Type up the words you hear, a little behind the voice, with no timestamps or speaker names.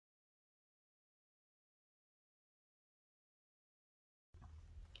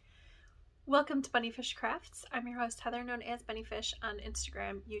Welcome to BunniPhish Crafts. I'm your host Heather, known as BunniPhish on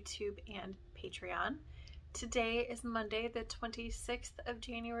Instagram, YouTube, and Patreon. Today is Monday, the 26th of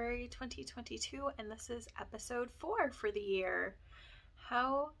January, 2022, and this is episode 4 for the year.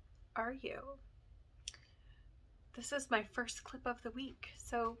 How are you? This is my first clip of the week,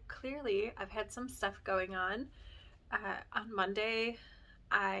 so clearly I've had some stuff going on. On Monday,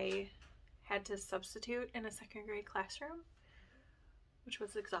 I had to substitute in a second grade classroom, which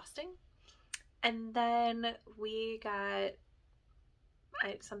was exhausting. And then we got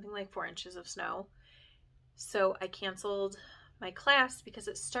something like 4 inches of snow. So I canceled my class because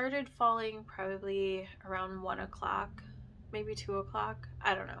it started falling probably around 1 o'clock, maybe 2 o'clock.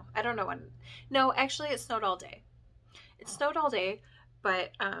 I don't know. I don't know when. No, actually it snowed all day. It snowed all day,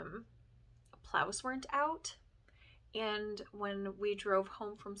 but plows weren't out. And when we drove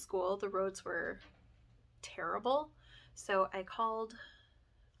home from school, the roads were terrible. So I called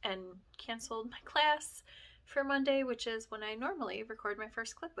and canceled my class for Monday, which is when I normally record my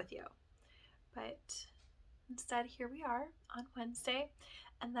first clip with you. But instead, here we are on Wednesday.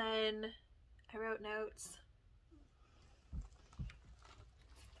 And then I wrote notes.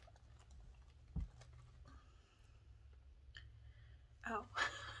 Oh,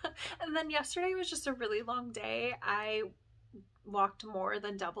 and then yesterday was just a really long day. I walked more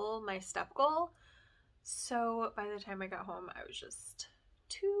than double my step goal. So by the time I got home, I was just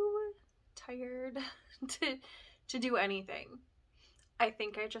too tired to do anything. I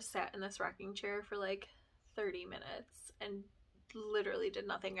think I just sat in this rocking chair for like 30 minutes and literally did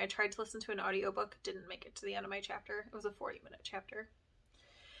nothing. I tried to listen to an audiobook, didn't make it to the end of my chapter. It was a 40-minute chapter.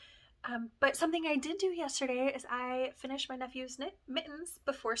 But something I did do yesterday is I finished my nephew's mittens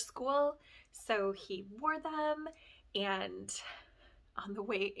before school. So he wore them, and on the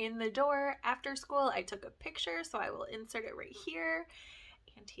way in the door after school, I took a picture, so I will insert it right here.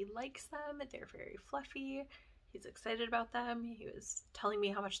 And he likes them. They're very fluffy. He's excited about them. He was telling me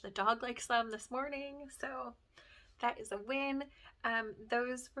how much the dog likes them this morning, so that is a win.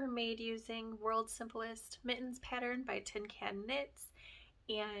 Those were made using World's Simplest Mittens pattern by Tin Can Knits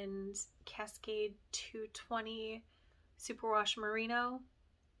and Cascade 220 Superwash Merino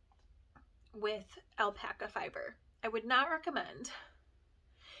with alpaca fiber. I would not recommend,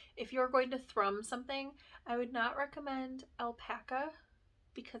 if you're going to thrum something, I would not recommend alpaca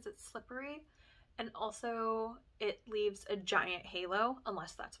because it's slippery, and also it leaves a giant halo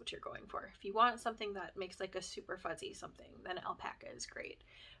unless that's what you're going for. If you want something that makes like a super fuzzy something, then alpaca is great.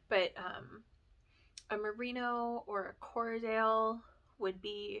 But a merino or a Corriedale would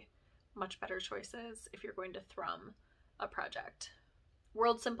be much better choices if you're going to thrum a project.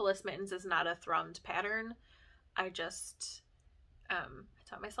 World's Simplest Mittens is not a thrummed pattern. I just I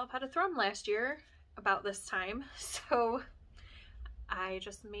taught myself how to thrum last year about this time, so I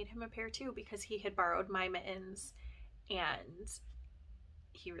just made him a pair too because he had borrowed my mittens and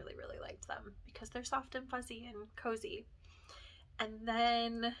he really, really liked them because they're soft and fuzzy and cozy. And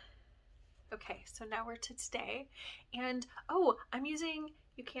then, okay, so now we're to today. And oh, I'm using,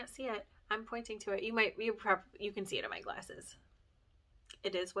 you can't see it, I'm pointing to it. You can see it in my glasses.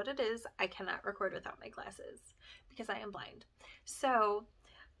 It is what it is. I cannot record without my glasses because I am blind. So,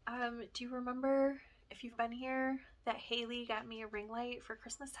 do you remember, if you've been here, that Haley got me a ring light for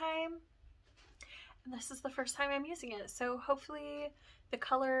Christmas time? And this is the first time I'm using it, so hopefully the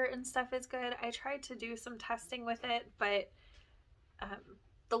color and stuff is good. I tried to do some testing with it, but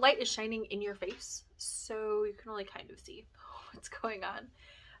the light is shining in your face, so you can only kind of see what's going on.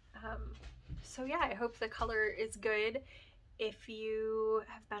 So yeah, I hope the color is good. If you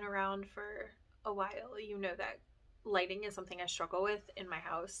have been around for a while, you know that lighting is something I struggle with in my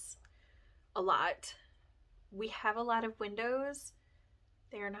house a lot. We have a lot of windows.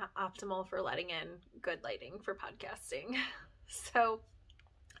 They are not optimal for letting in good lighting for podcasting. So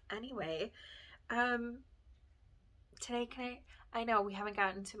anyway, today I know we haven't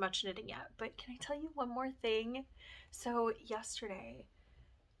gotten to much knitting yet, but can I tell you one more thing? So yesterday,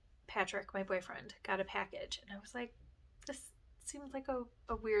 Patrick, my boyfriend, got a package, and I was like, this seems like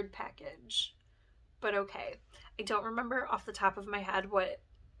a weird package, but okay. I don't remember off the top of my head what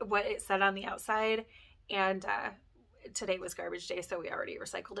it said on the outside, and today was garbage day, so we already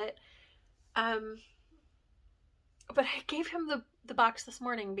recycled it. But I gave him the box this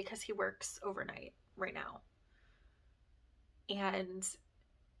morning because he works overnight right now, and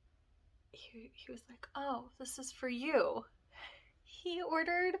he was like, oh, this is for you. He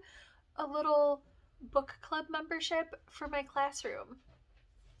ordered a little book club membership for my classroom.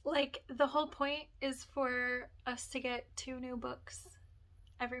 Like, the whole point is for us to get 2 new books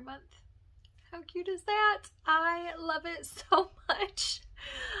every month. How cute is that? I love it so much.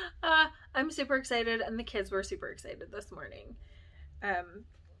 I'm super excited, and the kids were super excited this morning.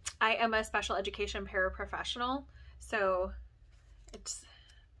 I am a special education paraprofessional, so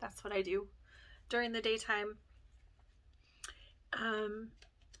that's what I do during the daytime.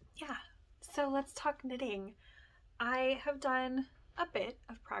 Yeah, so let's talk knitting. I have done a bit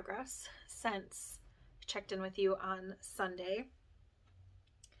of progress since I checked in with you on Sunday.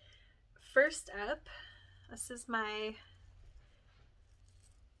 First up, this is my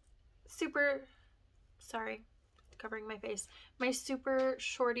covering my face, my super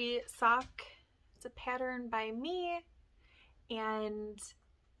shorty sock. It's a pattern by me, and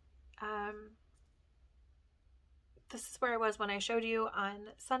this is where I was when I showed you on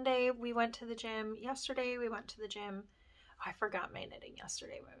Sunday. We went to the gym yesterday. We went to the gym. Oh, I forgot my knitting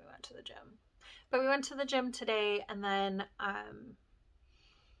yesterday when we went to the gym. But we went to the gym today, and then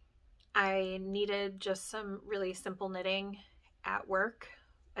I needed just some really simple knitting at work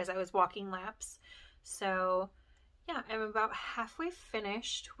as I was walking laps. So yeah, I'm about halfway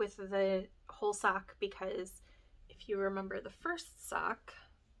finished with the whole sock, because if you remember the first sock,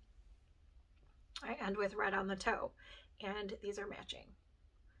 I end with red on the toe, and these are matching.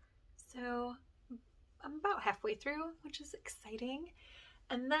 So I'm about halfway through, which is exciting.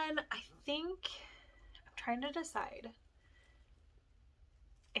 And then I think I'm trying to decide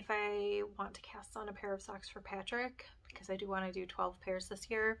if I want to cast on a pair of socks for Patrick, because I do want to do 12 pairs this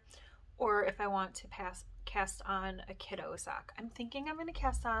year, or if I want to cast on a kiddo sock. I'm thinking I'm going to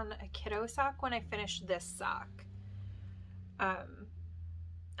cast on a kiddo sock when I finish this sock.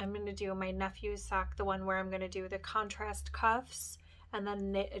 I'm going to do my nephew's sock, the one where I'm going to do the contrast cuffs and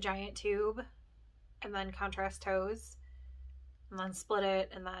then knit a giant tube and then contrast toes and then split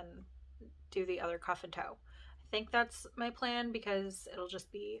it and then do the other cuff and toe. I think that's my plan, because it'll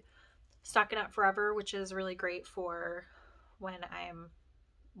just be stocking up forever, which is really great for when I'm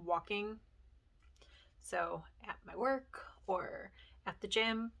walking. So at my work or at the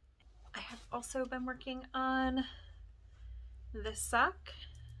gym. I have also been working on this sock.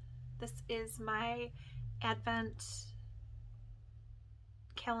 This is my Advent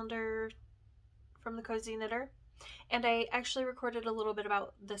calendar from the Cozy Knitter. And I actually recorded a little bit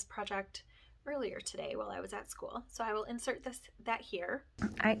about this project earlier today while I was at school. So I will insert that here.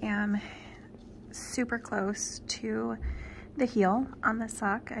 I am super close to the heel on this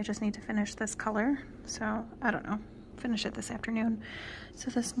sock. I just need to finish this color. So I don't know, finish it this afternoon.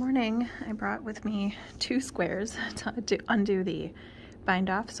 So this morning I brought with me 2 squares to undo the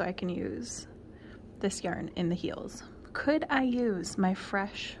bind off so I can use this yarn in the heels. Could I use my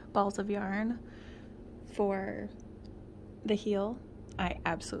fresh balls of yarn for the heel? I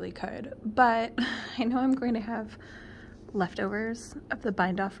absolutely could, but I know I'm going to have leftovers of the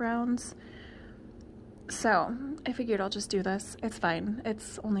bind off rounds, so I figured I'll just do this. It's fine.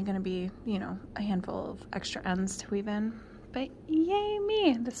 It's only going to be, you know, a handful of extra ends to weave in, but yay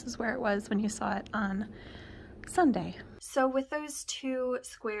me! This is where it was when you saw it on Sunday. So with those 2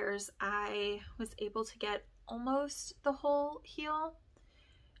 squares, I was able to get almost the whole heel.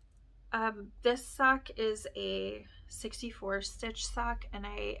 This sock is a 64 stitch sock, and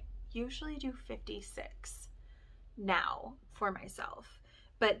I usually do 56 now for myself.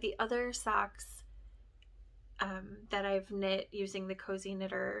 But the other socks that I've knit using the Cozy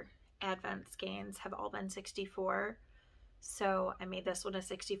Knitter Advent skeins have all been 64. So I made this one a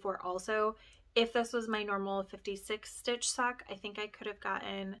 64 also. If this was my normal 56 stitch sock, I think I could have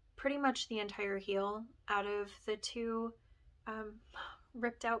gotten pretty much the entire heel out of the 2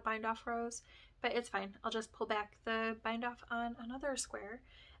 ripped out bind off rows, but it's fine. I'll just pull back the bind off on another square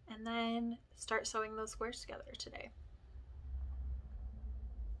and then start sewing those squares together today.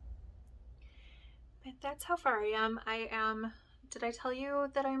 But that's how far I am. Did I tell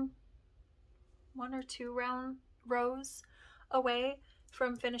you that I'm 1 or 2 rows away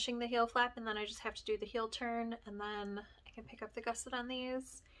from finishing the heel flap, and then I just have to do the heel turn, and then I can pick up the gusset on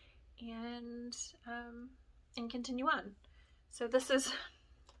these and continue on. So this is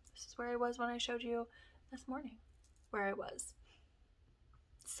where I was when I showed you this morning, where I was.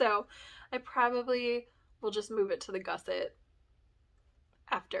 So I probably will just move it to the gusset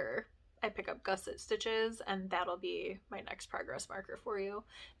after I pick up gusset stitches, and that'll be my next progress marker for you.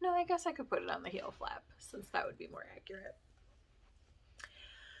 No, I guess I could put it on the heel flap, since that would be more accurate.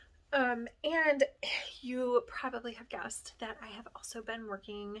 And you probably have guessed that I have also been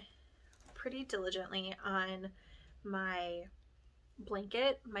working pretty diligently on my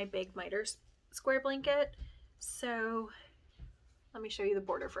blanket, my big miter square blanket. So let me show you the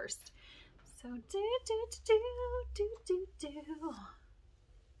border first. So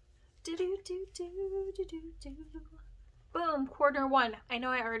Boom, corner one. I know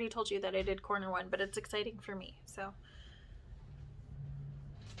I already told you that I did corner one, but it's exciting for me, so.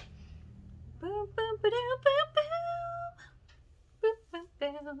 Boom, boom, ba-doom, boom, boom. Boom,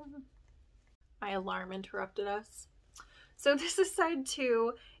 boom, boom. My alarm interrupted us. So this is side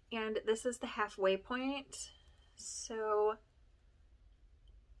 2, and this is the halfway point. So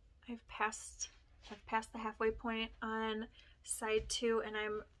I've passed the halfway point on side 2, and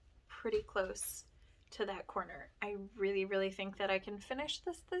I'm pretty close to that corner. I really, really think that I can finish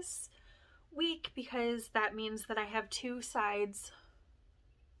this week, because that means that I have 2 sides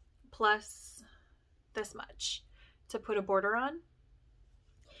plus this much to put a border on.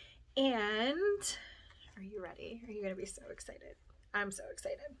 And are you ready? Are you going to be so excited? I'm so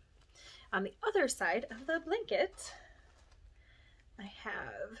excited. On the other side of the blanket, I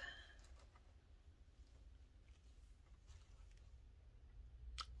have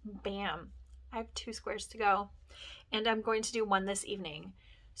bam, I have 2 squares to go, and I'm going to do one this evening.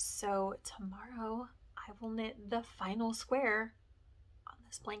 So tomorrow I will knit the final square on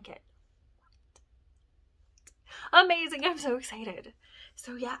this blanket. Amazing, I'm so excited.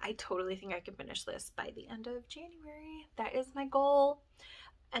 So yeah, I totally think I can finish this by the end of January. That is my goal.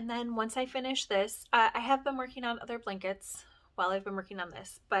 And then once I finish this, I have been working on other blankets while I've been working on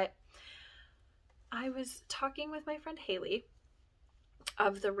this, but I was talking with my friend Haley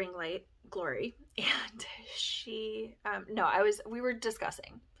of the Ring Light Glory, and we were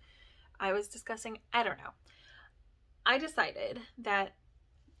discussing, I don't know. I decided that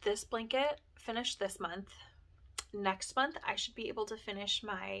this blanket finished this month. Next month, I should be able to finish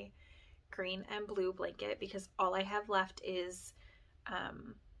my green and blue blanket, because all I have left is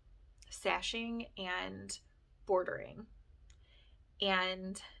sashing and bordering.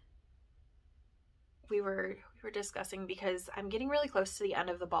 And we were discussing, because I'm getting really close to the end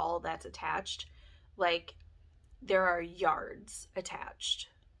of the ball that's attached. Like, there are yards attached.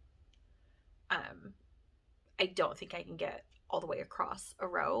 I don't think I can get all the way across a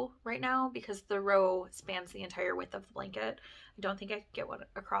row right now, because the row spans the entire width of the blanket. I don't think I could get one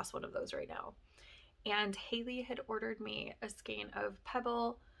across one of those right now. And Haley had ordered me a skein of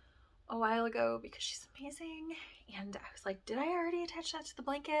Pebble a while ago, because she's amazing. And I was like, did I already attach that to the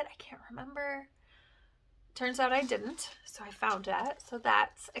blanket? I can't remember. Turns out I didn't, so I found that. So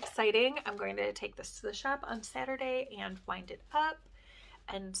that's exciting. I'm going to take this to the shop on Saturday and wind it up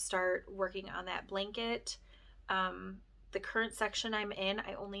and start working on that blanket. The current section I'm in,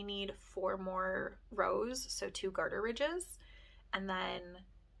 I only need 4 more rows, so 2 garter ridges, and then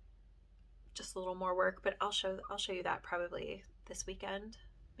just a little more work, but I'll show you that probably this weekend,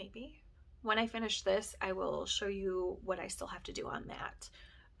 maybe. When I finish this, I will show you what I still have to do on that.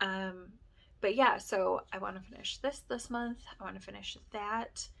 But yeah, so I want to finish this month. I want to finish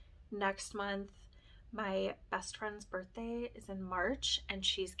that next month. My best friend's birthday is in March, and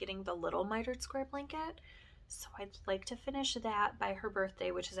she's getting the little mitered square blanket. So I'd like to finish that by her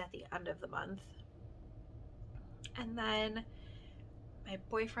birthday, which is at the end of the month. And then my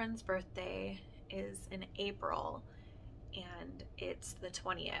boyfriend's birthday is in April, and it's the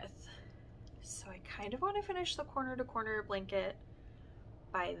 20th. So I kind of want to finish the corner to corner blanket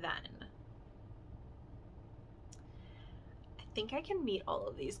by then. I think I can meet all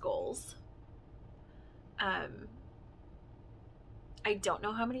of these goals. I don't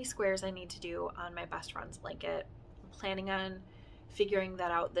know how many squares I need to do on my best friend's blanket. I'm planning on figuring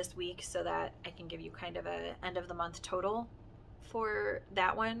that out this week, so that I can give you kind of a end of the month total for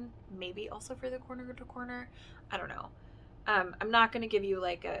that one. Maybe also for the corner to corner. I don't know. I'm not going to give you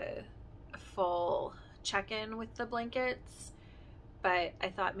like a full check-in with the blankets, but I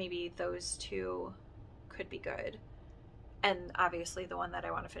thought maybe those 2 could be good. And obviously the one that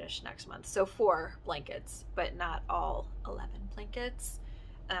I want to finish next month. So 4 blankets, but not all 11 blankets.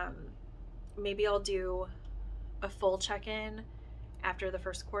 Maybe I'll do a full check-in after the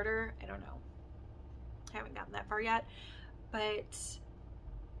first quarter. I don't know. I haven't gotten that far yet, but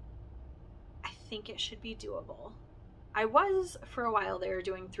I think it should be doable. I was, for a while there,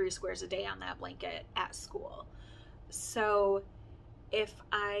 doing 3 squares a day on that blanket at school. So if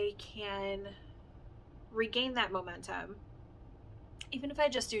I can regain that momentum, even if I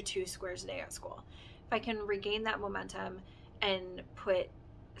just do 2 squares a day at school, if I can regain that momentum and put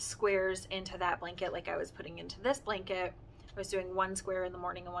squares into that blanket like I was putting into this blanket, I was doing 1 square in the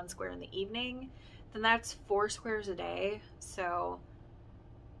morning and 1 square in the evening, then that's 4 squares a day. So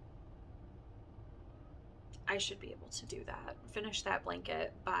I should be able to do that, finish that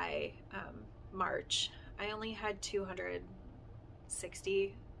blanket by March. I only had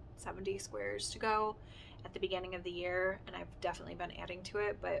 260, 70 squares to go at the beginning of the year, and I've definitely been adding to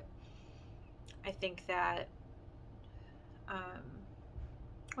it, but I think that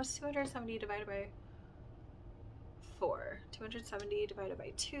what's 270 divided by 4? 270 divided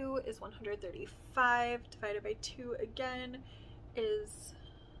by 2 is 135. Divided by 2 again is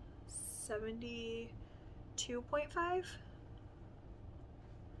 72.5.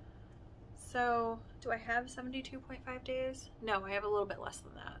 So, do I have 72.5 days? No, I have a little bit less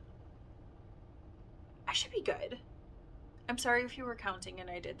than that. I should be good. I'm sorry if you were counting and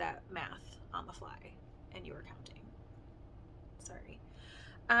I did that math on the fly and you were counting. Sorry.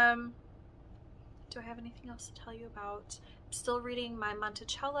 Do I have anything else to tell you about? I'm still reading my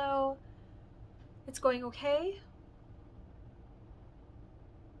Monticello. It's going okay.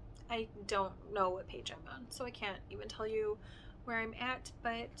 I don't know what page I'm on, so I can't even tell you where I'm at,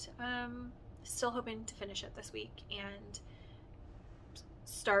 but still hoping to finish it this week and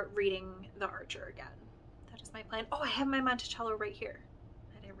start reading The Archer again. That is my plan. Oh, I have my Monticello right here.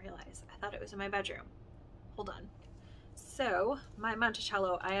 I didn't realize. I thought it was in my bedroom. Hold on. So, my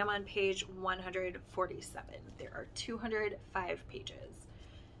Monticello, I am on page 147. There are 205 pages.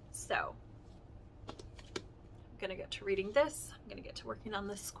 So, I'm gonna get to reading this. I'm gonna get to working on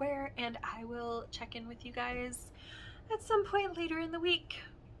this square, and I will check in with you guys at some point later in the week.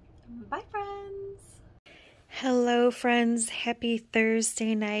 Bye, friends. Hello, friends. Happy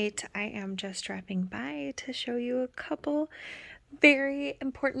Thursday night. I am just dropping by to show you a couple very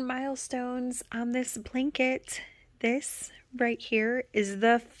important milestones on this blanket. This right here is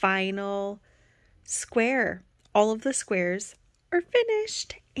the final square. All of the squares are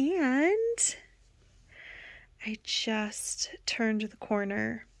finished, and I just turned the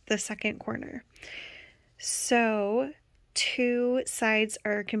corner, the second corner. So 2 sides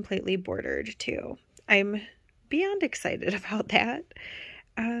are completely bordered too. I'm beyond excited about that.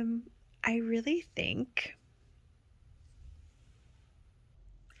 I really think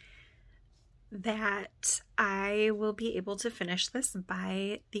that I will be able to finish this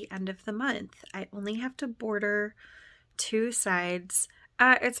by the end of the month. I only have to border 2 sides.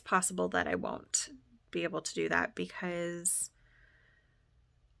 It's possible that I won't be able to do that because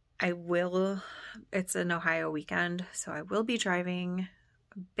it's an Ohio weekend, so I will be driving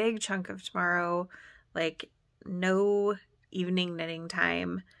a big chunk of tomorrow, like no evening knitting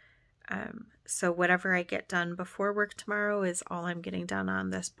time. So whatever I get done before work tomorrow is all I'm getting done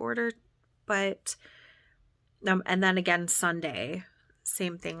on this border. But, and then again, Sunday,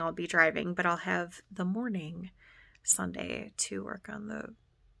 same thing, I'll be driving, but I'll have the morning Sunday to work on the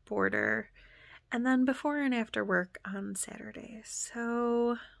border, and then before and after work on Saturday.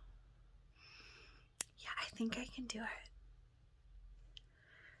 So, yeah, I think I can do it.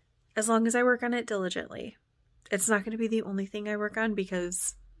 As long as I work on it diligently. It's not going to be the only thing I work on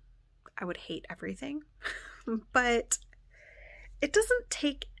because I would hate everything, but it doesn't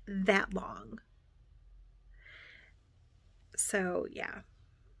take that long. So yeah,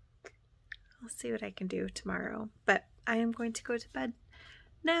 I'll see what I can do tomorrow, but I am going to go to bed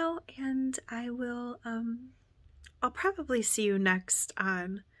now, and I will I'll probably see you next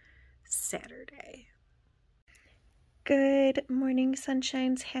on Saturday. Good morning,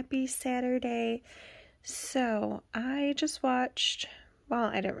 sunshines. Happy Saturday. So I just watched, well,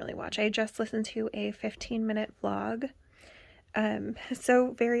 I didn't really watch, I just listened to a 15-minute vlog.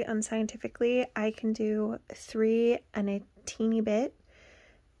 So very unscientifically, I can do 3 and a teeny bit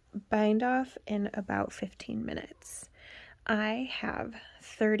bind off in about 15 minutes. I have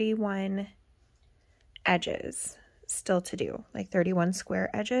 31 edges still to do, like 31 square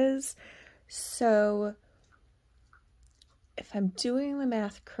edges. So if I'm doing the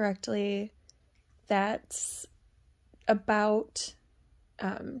math correctly, that's about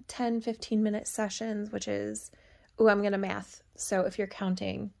 10-15 minute sessions, which is, oh, I'm gonna math, so if you're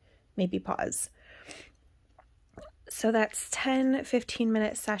counting, maybe pause. So that's 10-15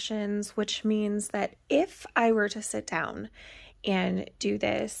 minute sessions, which means that if I were to sit down and do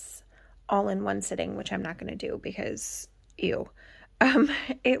this all in one sitting, which I'm not going to do because ew,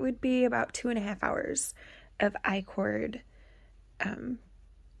 it would be about 2.5 hours of I-cord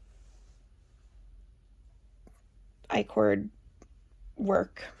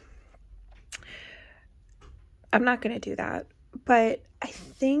work. I'm not going to do that, but I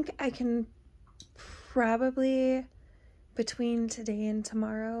think I can probably, between today and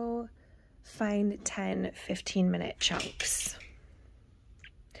tomorrow, find 10-15 minute chunks.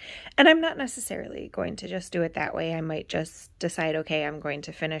 And I'm not necessarily going to just do it that way. I might just decide, okay, I'm going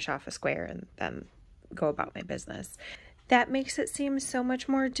to finish off a square and then go about my business. That makes it seem so much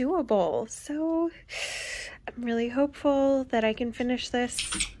more doable. So I'm really hopeful that I can finish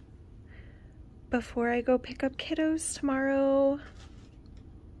this before I go pick up kiddos tomorrow.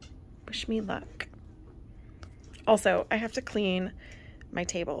 Wish me luck. Also, I have to clean my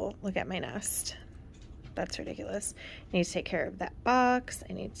table. Look at my nest. That's ridiculous. I need to take care of that box.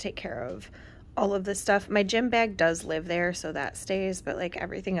 I need to take care of all of this stuff. My gym bag does live there, so that stays, but like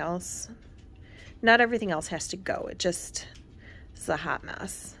everything else, not everything else has to go. It just is a hot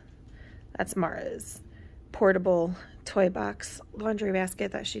mess. That's Mara's portable toy box laundry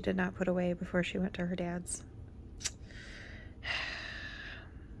basket that she did not put away before she went to her dad's.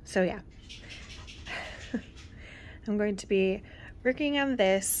 So yeah, I'm going to be working on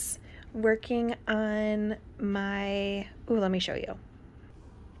this, working on my, ooh, let me show you.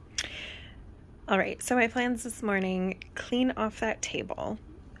 All right, so my plans this morning: clean off that table,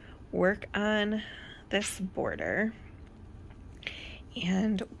 work on this border,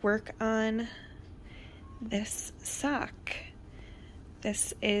 and work on this sock.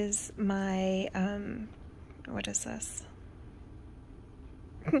 This is my, what is this?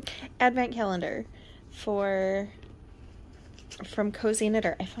 Advent calendar from Cozy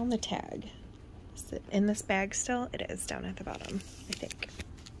Knitter. I found the tag. Is it in this bag still? It is down at the bottom, I think.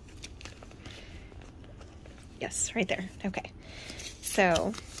 Yes, right there. Okay.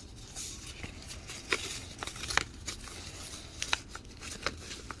 So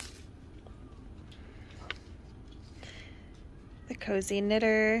the Cozy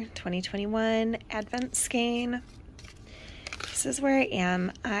Knitter 2021 Advent Skein. This is where I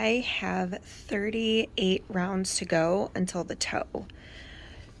am. I have 38 rounds to go until the toe.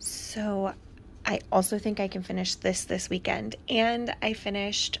 So I also think I can finish this weekend. And I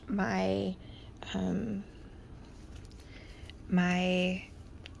finished my my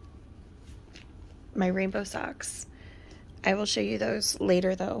rainbow socks. I will show you those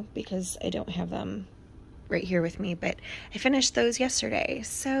later though, because I don't have them right here with me, but I finished those yesterday.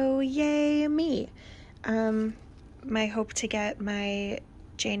 So yay me. My hope to get my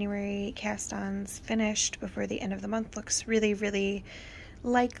January cast-ons finished before the end of the month looks really, really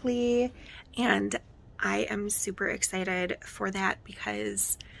likely. And I am super excited for that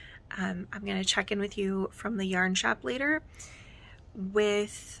because I'm going to check in with you from the yarn shop later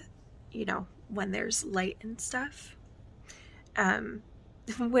with, you know, when there's light and stuff,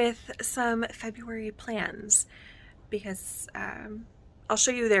 with some February plans, because I'll show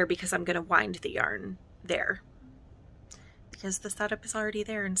you there, because I'm going to wind the yarn there, because the setup is already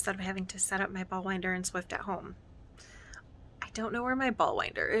there instead of having to set up my ball winder and Swift at home. I don't know where my ball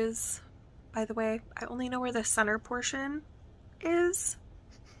winder is, by the way. I only know where the center portion is,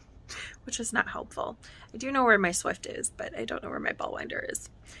 which is not helpful. I do know where my Swift is, but I don't know where my ball winder is.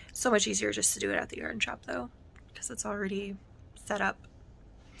 So much easier just to do it at the yarn shop though, because it's already set up.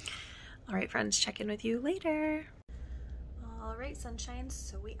 All right, friends, check in with you later. All right, sunshines,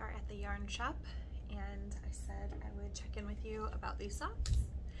 so we are at the yarn shop, and I said I would check in with you about these socks.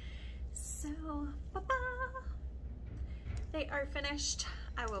 So, ba-ba! They are finished.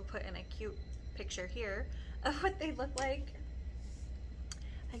 I will put in a cute picture here of what they look like.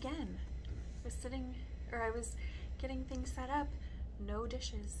 Again, I was getting things set up. No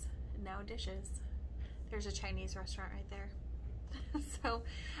dishes, no dishes. There's a Chinese restaurant right there. So,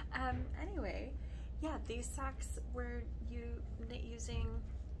 anyway, yeah, these socks were using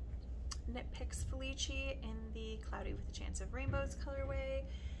Knit Picks Felici in the Cloudy with a Chance of Rainbows colorway,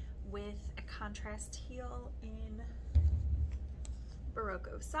 with a contrast heel in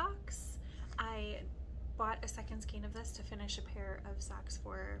Barocco socks. I bought a second skein of this to finish a pair of socks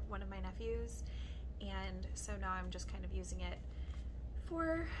for one of my nephews, and so now I'm just kind of using it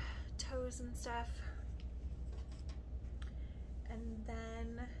for toes and stuff. And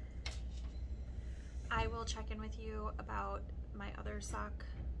then I will check in with you about my other sock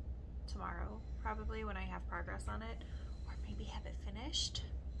tomorrow, probably, when I have progress on it, or maybe have it finished.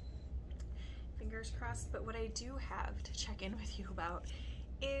 Fingers crossed. But what I do have to check in with you about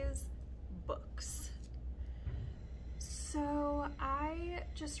is books. So I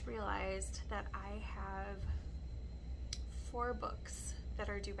just realized that I have 4 books that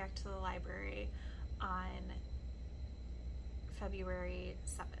are due back to the library on February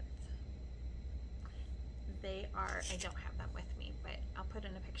 7th. They are, I don't have them with me, but I'll put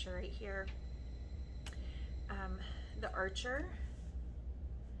in a picture right here. The Archer,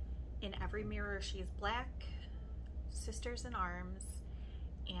 In Every Mirror She's Black, Sisters in Arms,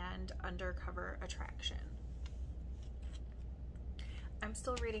 and Undercover Attraction. I'm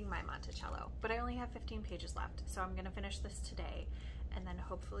still reading my Monticello, but I only have 15 pages left, so I'm gonna finish this today and then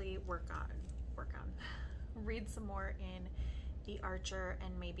hopefully read some more in The Archer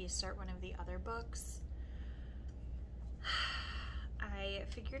and maybe start one of the other books. I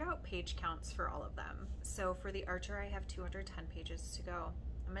figured out page counts for all of them. So for The Archer, I have 210 pages to go.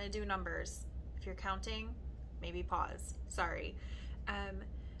 I'm gonna do numbers. If you're counting, maybe pause, sorry.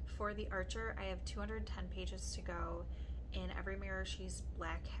 For the Archer, I have 210 pages to go. In Every Mirror She's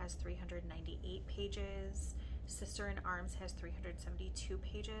Black has 398 pages. Sister in Arms has 372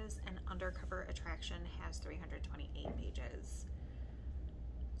 pages, and Undercover Attraction has 328 pages.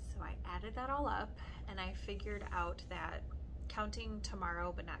 So I added that all up, and I figured out that counting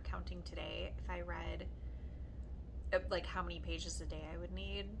tomorrow but not counting today, if I read like how many pages a day I would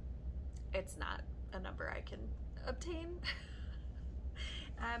need, it's not a number I can obtain.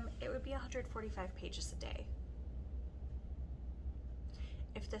 It would be 145 pages a day.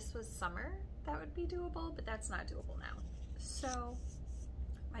 If this was summer, that would be doable, but that's not doable now. So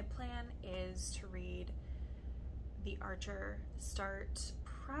my plan is to read The Archer, start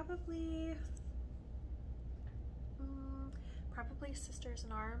probably Sisters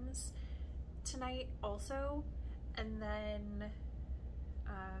in Arms tonight also, and then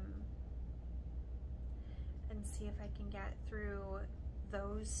and see if I can get through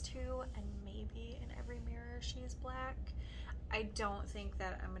those two, and maybe In Every Mirror She's Black. I don't think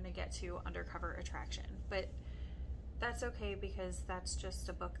that I'm gonna get to Undercover Attraction, but that's okay because that's just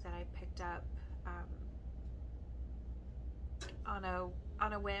a book that I picked up on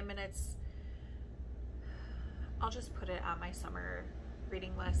a whim, and I'll just put it on my summer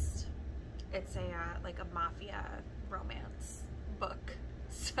reading list. It's a like a mafia romance book,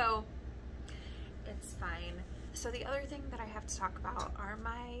 so it's fine. So the other thing that I have to talk about are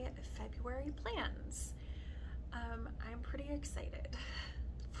my February plans. I'm pretty excited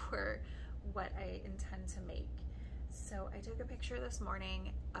for what I intend to make. So I took a picture this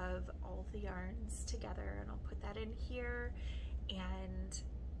morning of all the yarns together, and I'll put that in here, and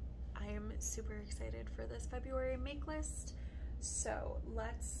I am super excited for this February make list. So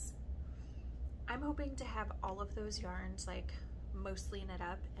I'm hoping to have all of those yarns like mostly knit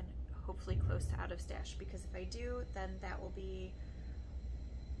up and hopefully close to out of stash, because if I do, then that will be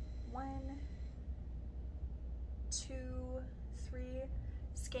 1, 2, 3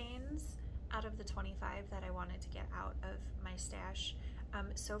 skeins out of the 25 that I wanted to get out of my stash.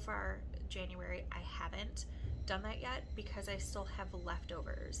 So far, January, I haven't done that yet because I still have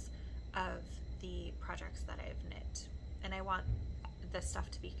leftovers of the projects that I've knit, and I want the stuff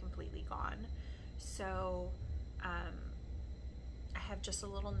to be completely gone. So I have just a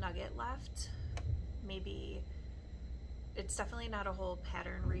little nugget left. Maybe it's definitely not a whole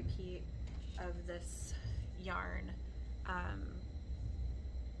pattern repeat of this yarn.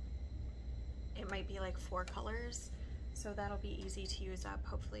 It might be like 4 colors, so that'll be easy to use up.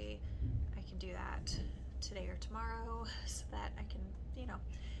 Hopefully I can do that today or tomorrow so that I can, you know,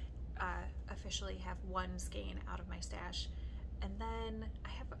 officially have 1 skein out of my stash. And then I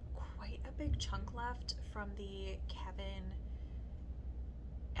have quite a big chunk left from the Cabin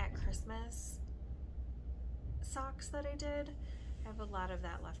at Christmas socks that I did. I have a lot of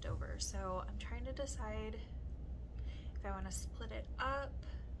that left over, so I'm trying to decide if I want to split it up.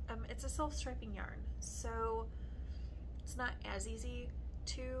 It's a self-striping yarn, so it's not as easy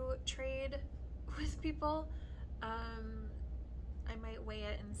to trade with people. I might weigh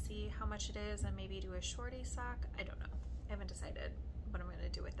it and see how much it is and maybe do a shorty sock. I don't know. I haven't decided what I'm going to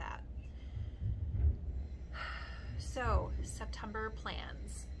do with that. So, September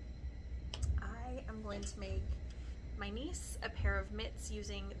plans. I am going to make my niece a pair of mitts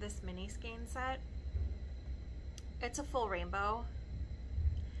using this mini skein set. It's a full rainbow.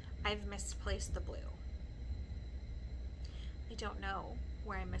 I've misplaced the blue. I don't know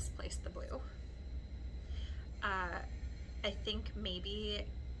where I misplaced the blue. I think maybe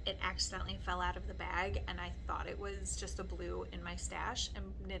it accidentally fell out of the bag and I thought it was just a blue in my stash and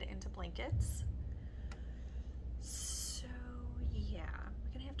knit it into blankets. So yeah,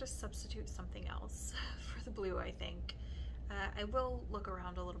 I'm gonna have to substitute something else for the blue, I think. I will look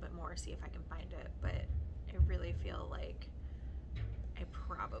around a little bit more, see if I can find it, but I really feel like I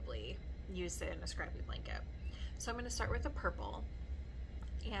probably used it in a scrappy blanket. So I'm gonna start with the purple,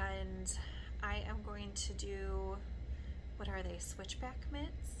 and I am going to do, what are they, switchback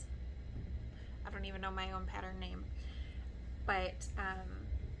mitts? I don't even know my own pattern name, but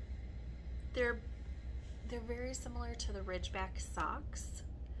they're very similar to the Ridgeback socks,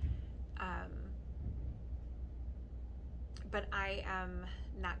 but I am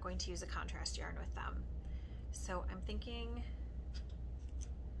not going to use a contrast yarn with them. So I'm thinking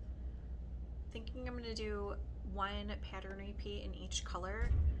I'm going to do 1 pattern repeat in each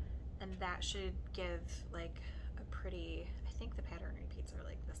color, and that should give like a pretty, I think the pattern repeats are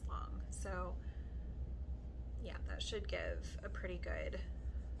like this long, so yeah, that should give a pretty good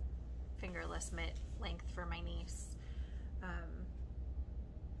fingerless mitt length for my niece.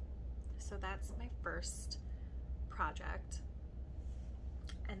 So that's my first project.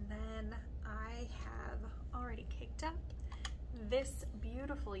 And then I have already caked up this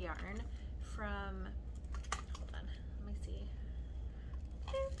beautiful yarn from, hold on, let me see.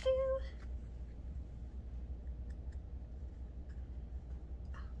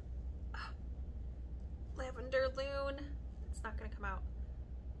 Lavender Loon. It's not gonna come out.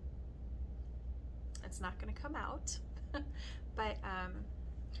 It's not gonna come out. But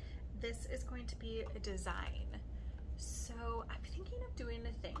this is going to be a design. So I'm thinking of doing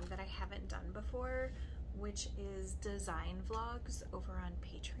a thing that I haven't done before, which is design vlogs over on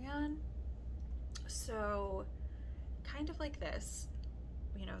Patreon. So kind of like this,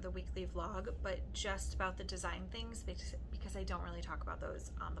 you know, the weekly vlog, but just about the design things, because I don't really talk about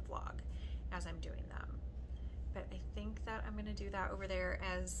those on the vlog as I'm doing them. But I think that I'm gonna do that over there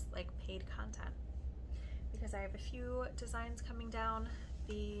as like paid content, because I have a few designs coming down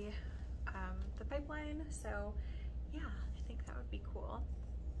the pipeline. So yeah, I think that would be cool.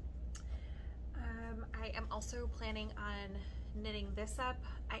 I am also planning on knitting this up.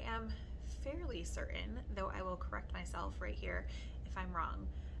 I am fairly certain, though I will correct myself right here if I'm wrong,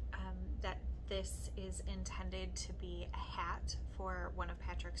 that this is intended to be a hat for one of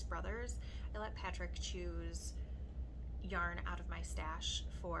Patrick's brothers. I let Patrick choose yarn out of my stash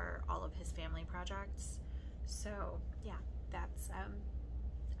for all of his family projects. So yeah, that's,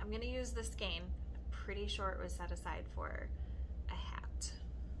 I'm gonna use this skein. I'm pretty sure it was set aside for a hat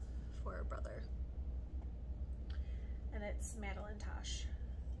for a brother. And it's Madeline Tosh.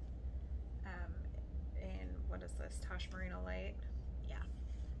 In, what is this, Tosh Merino Light? Yeah.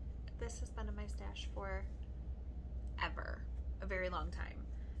 This has been in my stash for ever, a very long time.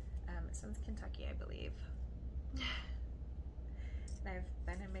 Since Kentucky, I believe. And I've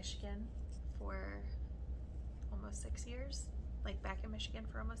been in Michigan for almost 6 years, like back in Michigan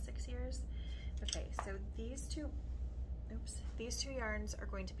for almost 6 years. Okay, so these two yarns are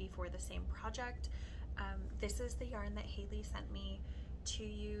going to be for the same project. This is the yarn that Haley sent me to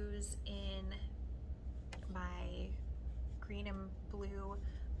use in my green and blue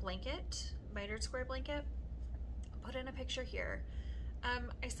blanket, mitered square blanket. I'll put in a picture here.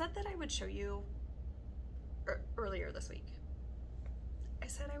 I said that I would show you earlier this week. I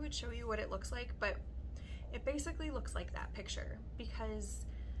said I would show you what it looks like, but it basically looks like that picture, because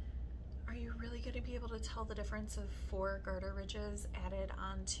are you really going to be able to tell the difference of 4 garter ridges added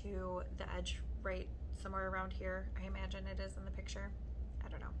onto the edge right somewhere around here? I imagine it is in the picture. I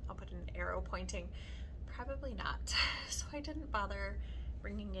don't know. I'll put an arrow pointing. Probably not. So I didn't bother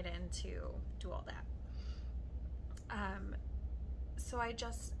bringing it in to do all that. So I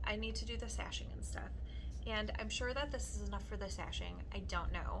need to do the sashing and stuff. And I'm sure that this is enough for the sashing. I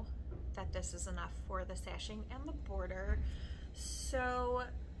don't know that this is enough for the sashing and the border. So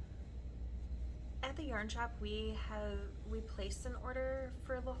at the yarn shop, we placed an order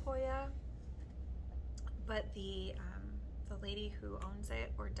for La Jolla, but the lady who owns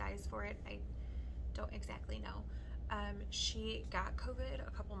it or dies for it, I don't exactly know. She got COVID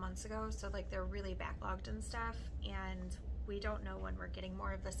a couple months ago, so like they're really backlogged and stuff, and we don't know when we're getting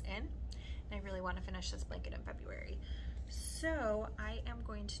more of this in. And I really want to finish this blanket in February. So I am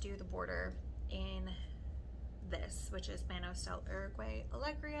going to do the border in this, which is Manos del Uruguay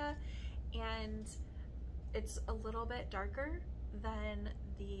Alegria, and it's a little bit darker than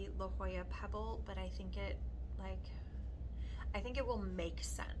the La Jolla Pebble, but I think it will make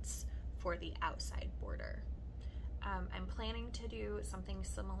sense for the outside border. I'm planning to do something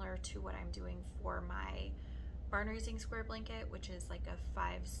similar to what I'm doing for my barn raising square blanket, which is like a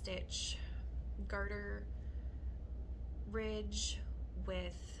 5-stitch garter ridge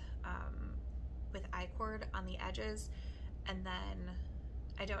with I-cord on the edges, and then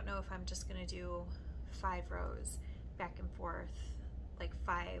I don't know if I'm just gonna do 5 rows back and forth, like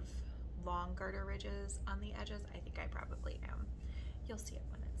 5 long garter ridges on the edges. I think I probably am. You'll see it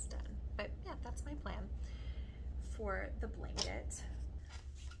when it's done. But yeah, that's my plan for the blanket.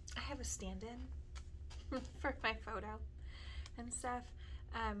 I have a stand-in for my photo and stuff.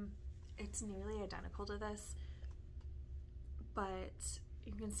 It's nearly identical to this, but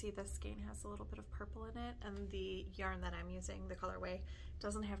you can see the skein has a little bit of purple in it, and the yarn that I'm using, the colorway,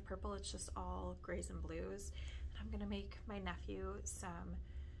 doesn't have purple. It's just all grays and blues. And I'm gonna make my nephew some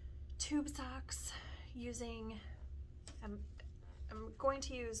tube socks using, I'm going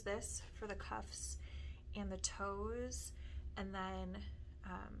to use this for the cuffs and the toes, and then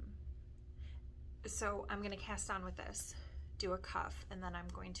so I'm gonna cast on with this, do a cuff, and then I'm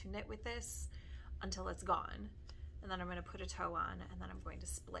going to knit with this until it's gone, and then I'm going to put a toe on, and then I'm going to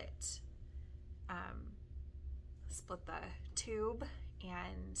split the tube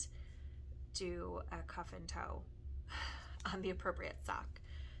and do a cuff and toe on the appropriate sock.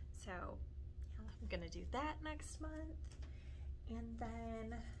 So I'm gonna do that next month. And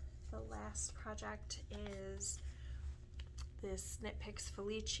then the last project is this Knit Picks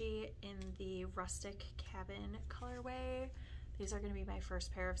Felici in the Rustic Cabin colorway. These are going to be my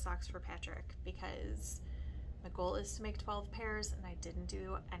first pair of socks for Patrick because my goal is to make 12 pairs and I didn't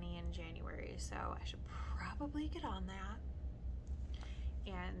do any in January, so I should probably get on that.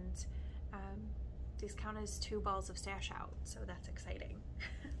 And these count as 2 balls of stash out, so that's exciting.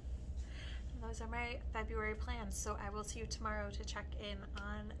 And those are my February plans, so I will see you tomorrow to check in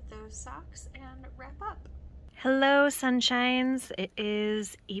on those socks and wrap up. Hello, sunshines. It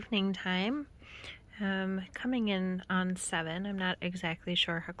is evening time. Coming in on 7. I'm not exactly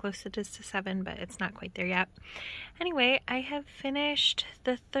sure how close it is to 7, but it's not quite there yet. Anyway, I have finished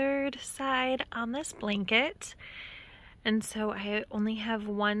the 3rd side on this blanket, and so I only have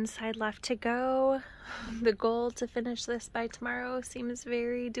 1 side left to go. The goal to finish this by tomorrow seems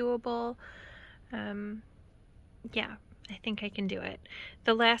very doable. Yeah, I think I can do it.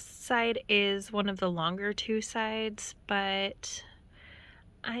 The last side is one of the longer 2 sides, but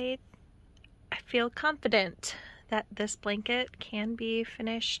I feel confident that this blanket can be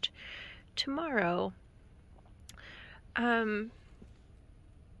finished tomorrow.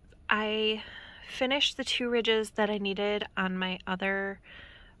 I finished the 2 ridges that I needed on my other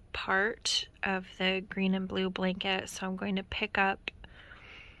part of the green and blue blanket, so I'm going to pick up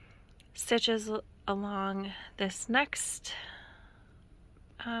stitches along this next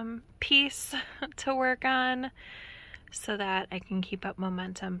piece to work on so that I can keep up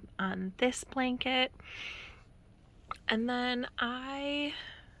momentum on this blanket. And then I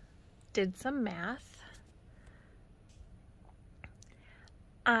did some math.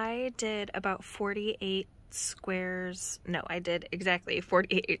 I did about 48 squares. No, I did exactly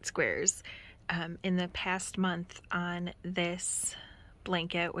 48 squares in the past month on this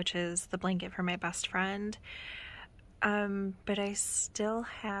blanket, which is the blanket for my best friend. But I still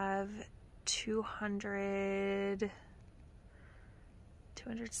have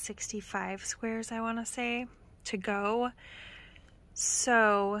 265 squares, I want to say, to go.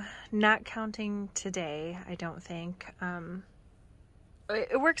 So not counting today, I don't think.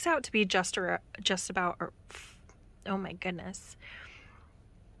 It works out to be just about, oh my goodness.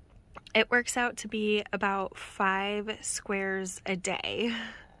 It works out to be about 5 squares a day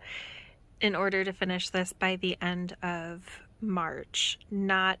in order to finish this by the end of March,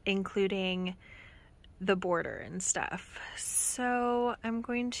 not including the border and stuff. So I'm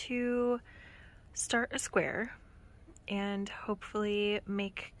going to start a square and hopefully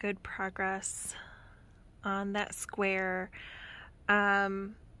make good progress on that square.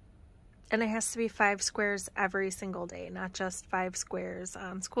 And it has to be 5 squares every single day, not just 5 squares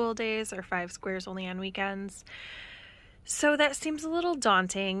on school days or 5 squares only on weekends. So that seems a little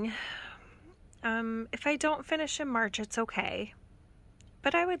daunting. If I don't finish in March, it's okay,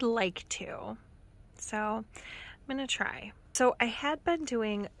 but I would like to. So I'm gonna try. So I had been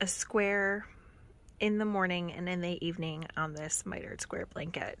doing a square in the morning and in the evening on this mitered square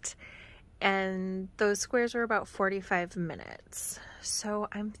blanket, and those squares were about 45 minutes. So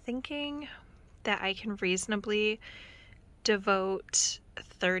I'm thinking that I can reasonably devote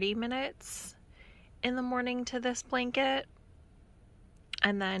 30 minutes in the morning to this blanket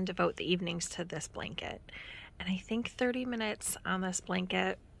and then devote the evenings to this blanket. And I think 30 minutes on this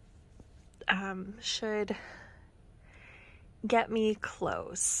blanket should get me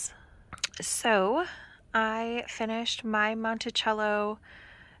close. So I finished my Monticello.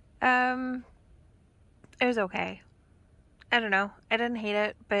 It was okay. I don't know. I didn't hate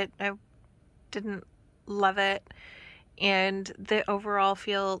it, but I didn't love it. And the overall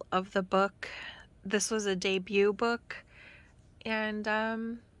feel of the book, this was a debut book, and I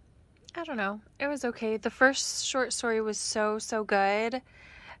don't know. It was okay. The first short story was so good,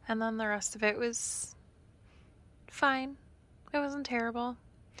 and then the rest of it was fine. It wasn't terrible.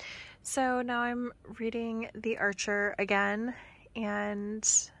 So now I'm reading The Archer again, and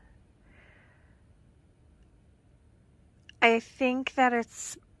I think I'm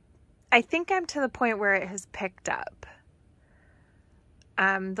to the point where it has picked up.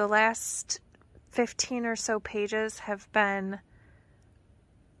 The last 15 or so pages have been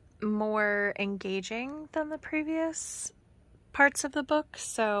more engaging than the previous parts of the book,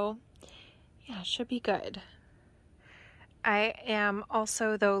 so yeah, it should be good. I am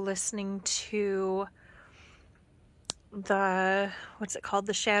also, though, listening to the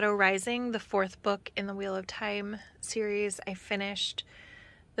Shadow Rising, the 4th book in the Wheel of Time series. I finished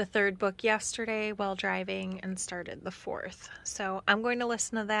the third book yesterday while driving and started the fourth. So I'm going to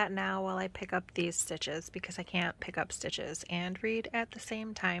listen to that now while I pick up these stitches because I can't pick up stitches and read at the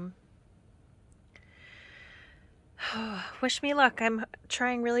same time. Wish me luck. I'm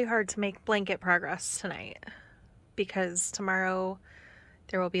trying really hard to make blanket progress tonight because tomorrow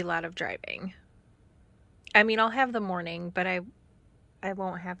there will be a lot of driving. I mean, I'll have the morning, but I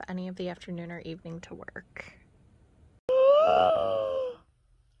won't have any of the afternoon or evening to work.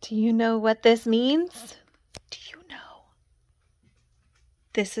 Do you know what this means? Do you know?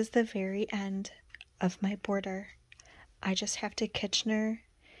 This is the very end of my border. I just have to Kitchener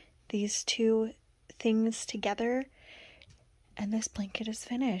these two things together and this blanket is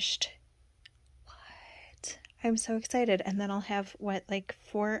finished. What? I'm so excited. And then I'll have, what, like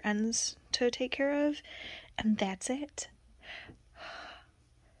 4 ends to take care of? And that's it.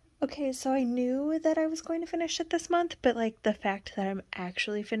 Okay, so I knew that I was going to finish it this month, but like the fact that I'm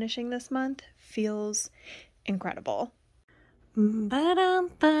actually finishing this month feels incredible.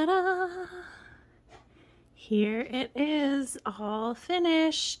 Ba-dum-ba-da. Here it is, all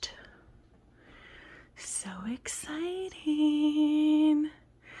finished. So exciting.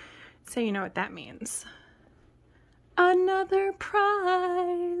 So you know what that means. Another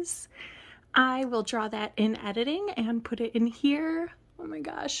prize. I will draw that in editing and put it in here. Oh my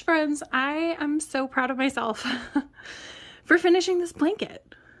gosh, friends, I am so proud of myself for finishing this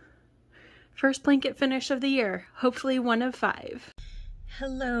blanket. First blanket finish of the year, hopefully 1 of 5.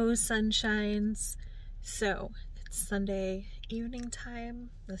 Hello, sunshines. So, it's Sunday evening time.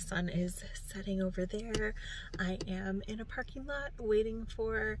 The sun is setting over there. I am in a parking lot waiting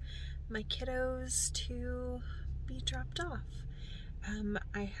for my kiddos to be dropped off.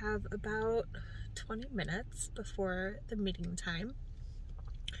 I have about 20 minutes before the meeting time.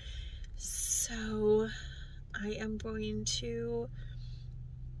 So I am going to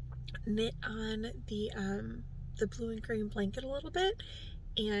knit on the blue and green blanket a little bit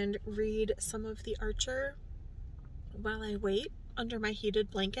and read some of the Archer while I wait under my heated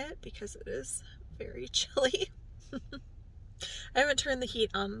blanket because it is very chilly. I haven't turned the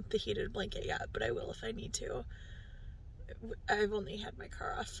heat on the heated blanket yet, but I will if I need to. I've only had my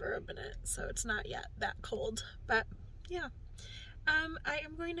car off for a minute, so it's not yet that cold, but yeah. I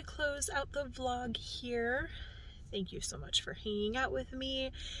am going to close out the vlog here. Thank you so much for hanging out with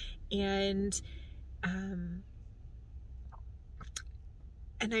me, and I'm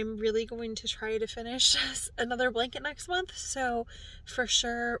really going to try to finish another blanket next month, so for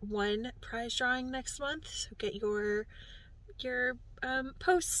sure 1 prize drawing next month, so get your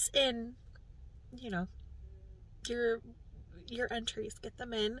posts in, you know, your entries, get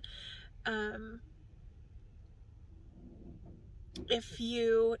them in. If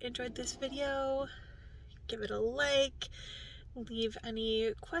you enjoyed this video, give it a like, leave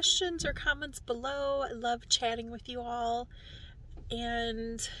any questions or comments below. I love chatting with you all.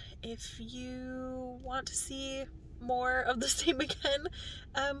 And if you want to see more of the same again,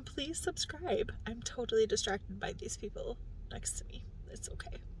 please subscribe. I'm totally distracted by these people next to me. It's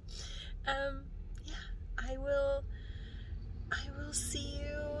okay. Yeah, I will see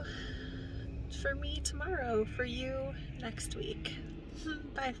you for me tomorrow, for you next week.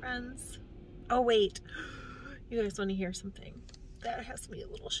 Bye, friends. Oh, wait. You guys want to hear something? That has me a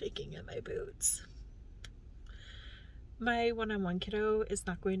little shaking in my boots. My one-on-one kiddo is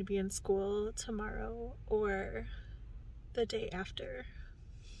not going to be in school tomorrow or the day after,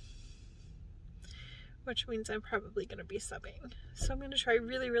 which means I'm probably going to be subbing. So I'm going to try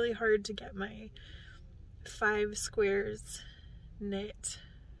really, really hard to get my 5 squares knit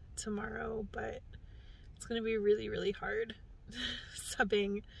tomorrow, but it's going to be really, really hard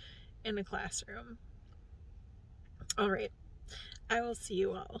subbing in a classroom. All right, I will see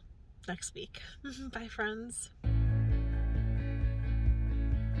you all next week. Bye, friends.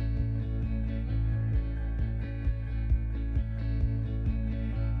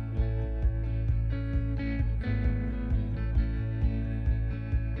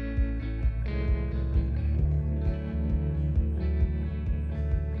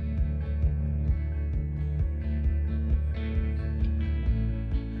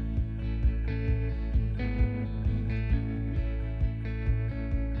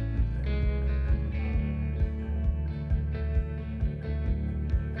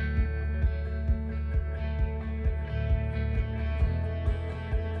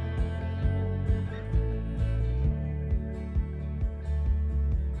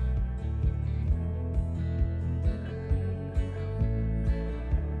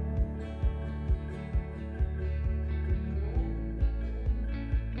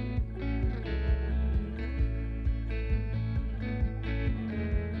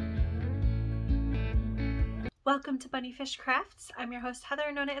 Welcome to BunniPhish Crafts. I'm your host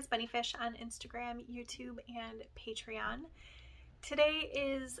Heather, known as BunniPhish on Instagram, YouTube, and Patreon. Today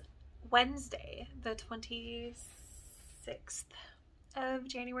is Wednesday, the 26th of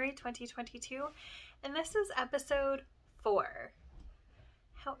January 2022, and this is episode 4.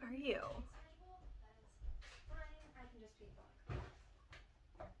 How are you?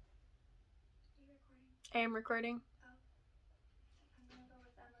 I am recording. I'm gonna go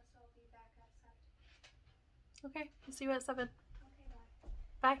with Emma, so I'll be back at 7. Okay, we'll see you at 7. Okay,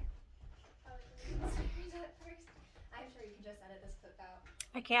 Bye. bye. First, I'm sure you can just edit this clip out.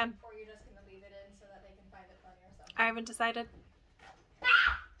 I can. Or you're just gonna leave it in so that they can find it funny or something. I haven't decided.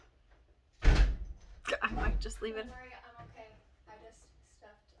 I might just leave it. Don't worry, I'm okay. I just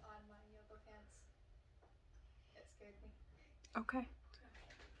stepped on my yoga pants. It scared me. Okay.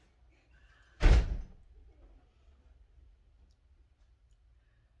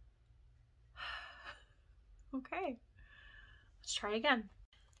 Okay, let's try again.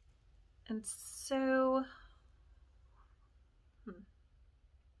 And so,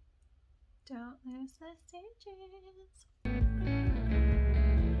 don't lose the stitches.